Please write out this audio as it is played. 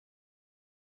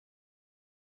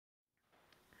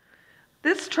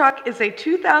This truck is a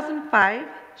 2005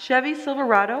 Chevy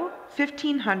Silverado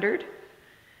 1500,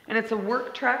 and it's a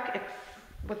work truck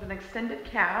with an extended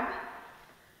cab,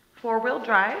 four-wheel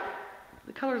drive.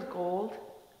 The color's gold.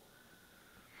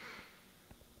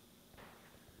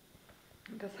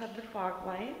 It does have the fog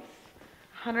lights,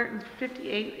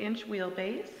 158-inch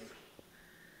wheelbase,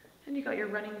 and you got your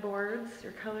running boards,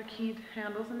 your color keyed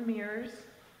handles and mirrors.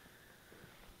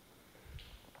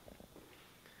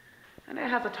 And it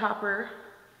has a topper,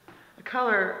 a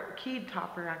color keyed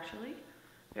topper actually.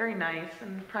 Very nice,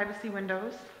 and privacy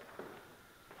windows.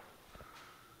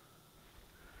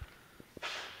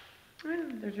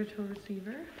 And there's your tow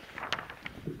receiver.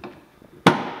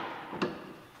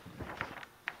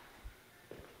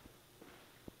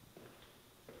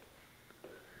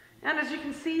 And as you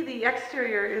can see, the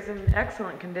exterior is in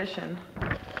excellent condition.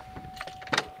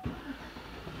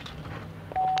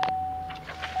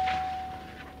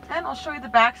 And I'll show you the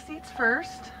back seats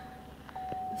first.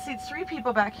 It seats 3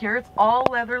 people back here. It's all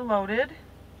leather loaded.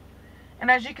 And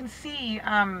as you can see,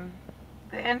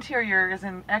 the interior is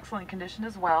in excellent condition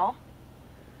as well.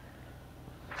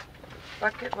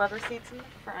 Bucket leather seats in the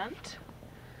front.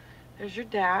 There's your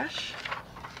dash.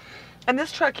 And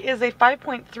this truck is a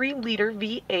 5.3 liter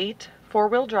V8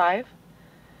 four-wheel drive.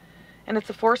 And it's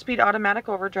a 4-speed automatic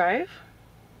overdrive.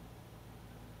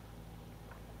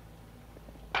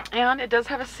 And it does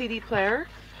have a CD player.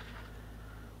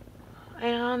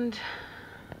 And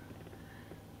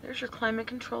there's your climate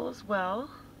control as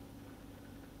well.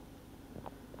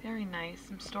 Very nice.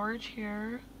 Some storage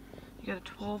here. You got a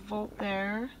 12 volt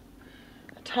there.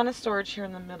 A ton of storage here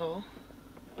in the middle.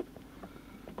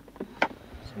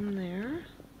 Some there.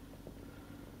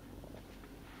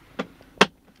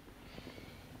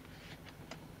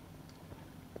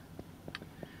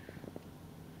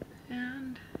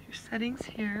 And your settings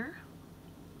here.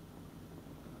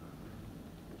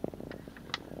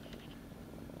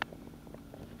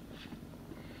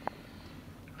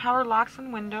 Power locks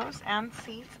and windows and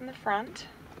seats in the front.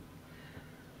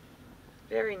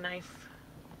 Very nice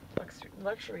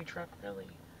luxury truck, really.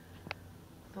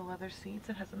 The leather seats.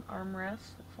 It has an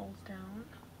armrest that folds down.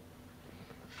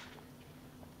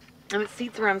 And it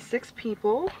seats around 6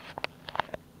 people.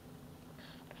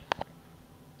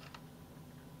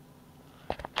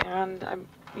 And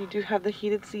you do have the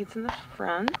heated seats in the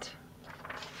front.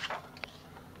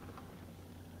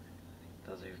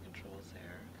 Those are your controls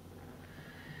there.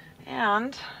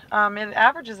 And it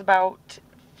averages about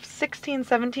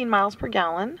 17 miles per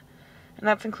gallon. And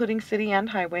that's including city and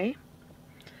highway.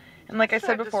 And like I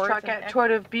said before, it's at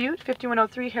Toyota of Butte,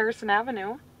 5103 Harrison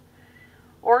Avenue.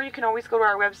 Or you can always go to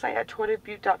our website at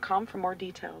toyotaofbutte.com for more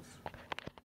details.